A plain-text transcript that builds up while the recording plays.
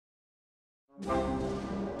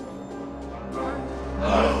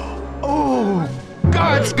Oh!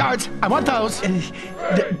 Guards! I want those!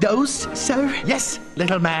 Those, sir? Yes,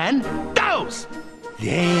 little man, those!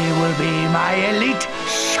 They will be my elite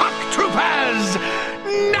shock troopers!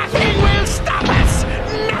 Nothing will stop us!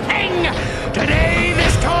 Nothing! Today,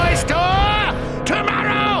 this toy store!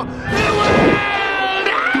 Tomorrow, the world!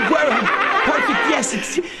 Well, perfect, yes,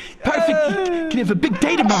 it's perfect. Can have a big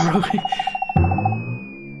day tomorrow.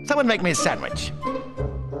 Someone make me a sandwich.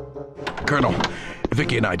 Colonel,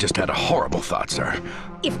 Vicky and I just had a horrible thought, sir.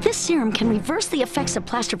 If this serum can reverse the effects of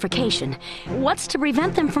plastification, what's to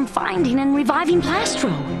prevent them from finding and reviving Plastro?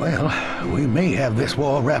 Well, we may have this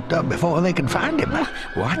war wrapped up before they can find him.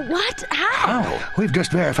 What? What? How? We've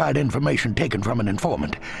just verified information taken from an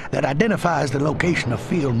informant that identifies the location of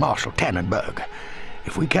Field Marshal Tannenberg.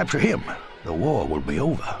 If we capture him, the war will be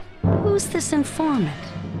over. Who's this informant?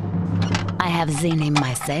 I have seen him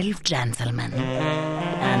myself, gentlemen.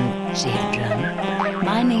 And children.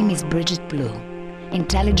 My name is Bridget Blue,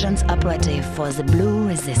 intelligence operative for the Blue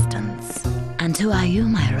Resistance. And who are you,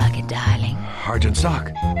 my rugged darling? Sergeant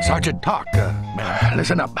Sock. Sergeant Talk, ma'am.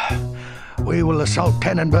 Listen up. We will assault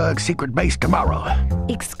Tannenberg's secret base tomorrow.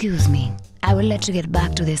 Excuse me. I will let you get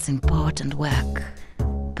back to this important work.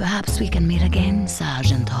 Perhaps we can meet again,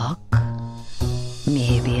 Sergeant Hawk.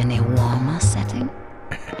 Maybe in a warmer setting?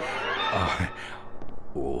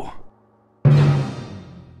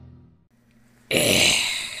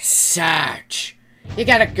 Sarge, you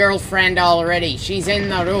got a girlfriend already. She's in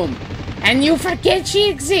the room. And you forget she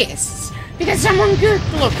exists because someone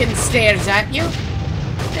good-looking stares at you.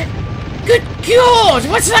 Good God,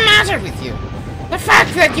 what's the matter with you? The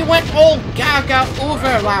fact that you went all gaga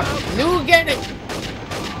overlap. No get it.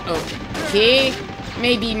 Okay,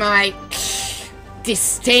 maybe my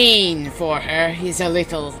disdain for her is a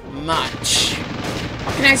little much.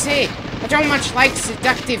 What can I say? I don't much like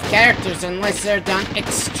seductive characters unless they're done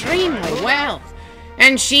extremely well.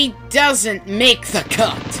 And she doesn't make the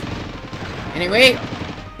cut. Anyway,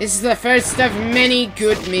 this is the first of many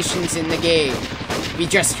good missions in the game. We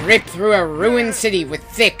just ripped through a ruined city with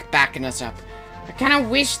Thick backing us up. I kinda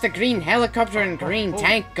wish the green helicopter and green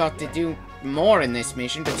tank got to do more in this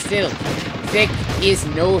mission, but still, Thick is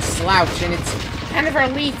no slouch, and it's kind of a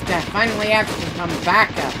relief to finally have to come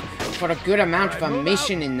back up for a good amount of a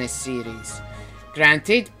mission in this series.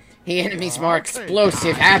 Granted, the enemy's more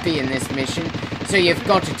explosive happy in this mission, so you've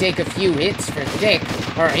got to take a few hits for Thick,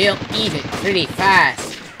 or he'll eat it pretty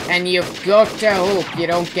fast. And you've got to hope you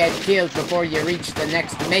don't get killed before you reach the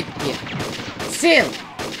next medkit. Still,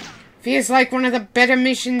 feels like one of the better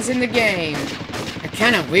missions in the game. I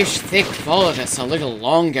kinda wish Thick followed us a little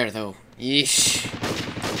longer, though. Yeesh.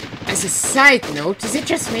 As a side note, is it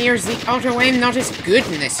just me or is the auto-aim not as good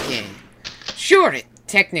in this game? Sure, it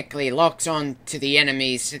technically locks on to the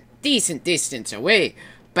enemies a decent distance away,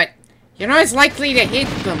 but you're not as likely to hit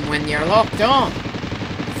them when you're locked on.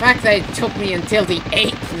 The fact that it took me until the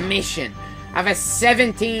 8th mission of a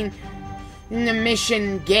 17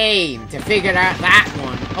 mission game to figure out that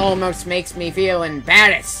one almost makes me feel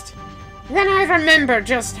embarrassed. Then I remember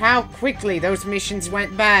just how quickly those missions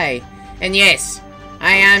went by. And yes,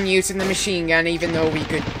 I am using the machine gun even though we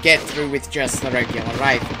could get through with just the regular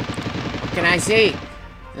rifle. What can I say?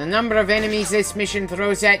 The number of enemies this mission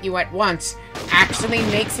throws at you at once actually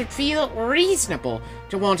makes it feel reasonable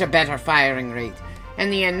to want a better firing rate.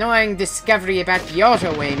 And the annoying discovery about the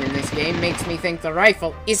auto-aim in this game makes me think the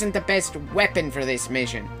rifle isn't the best weapon for this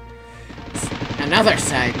mission. Another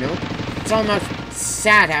side note, it's almost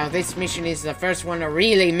sad how this mission is the first one to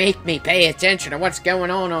really make me pay attention to what's going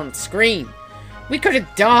on screen. We could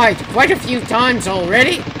have died quite a few times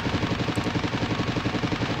already.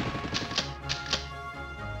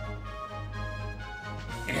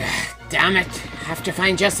 Damn it, have to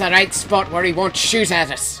find just the right spot where he won't shoot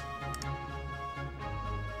at us.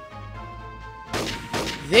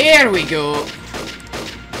 There we go.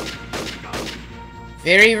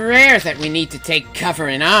 Very rare that we need to take cover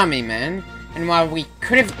in army, man. And while we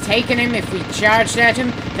could have taken him if we charged at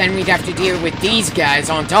him, then we'd have to deal with these guys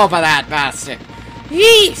on top of that bastard.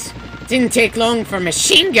 Jeez! Didn't take long for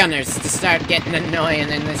machine gunners to start getting annoying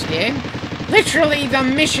in this game. Literally the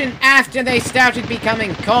mission after they started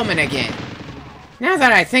becoming common again. Now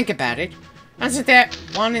that I think about it, wasn't there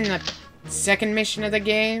one in the second mission of the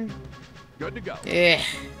game? Good to go.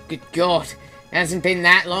 Good God. Hasn't been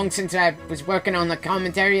that long since I was working on the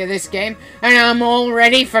commentary of this game, and I'm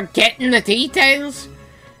already forgetting the details?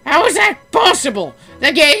 How is that possible?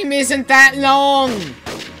 The game isn't that long!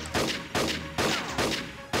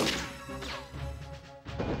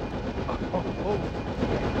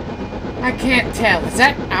 I can't tell. Is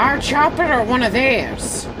that our chopper or one of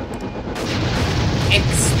theirs?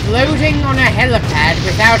 Exploding on a helipad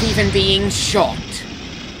without even being shot.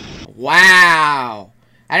 Wow.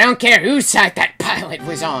 I don't care whose side that pilot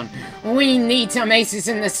was on. We need some aces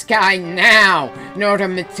in the sky now in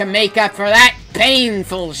order to make up for that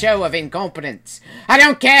painful show of incompetence. I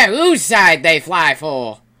don't care whose side they fly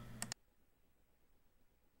for.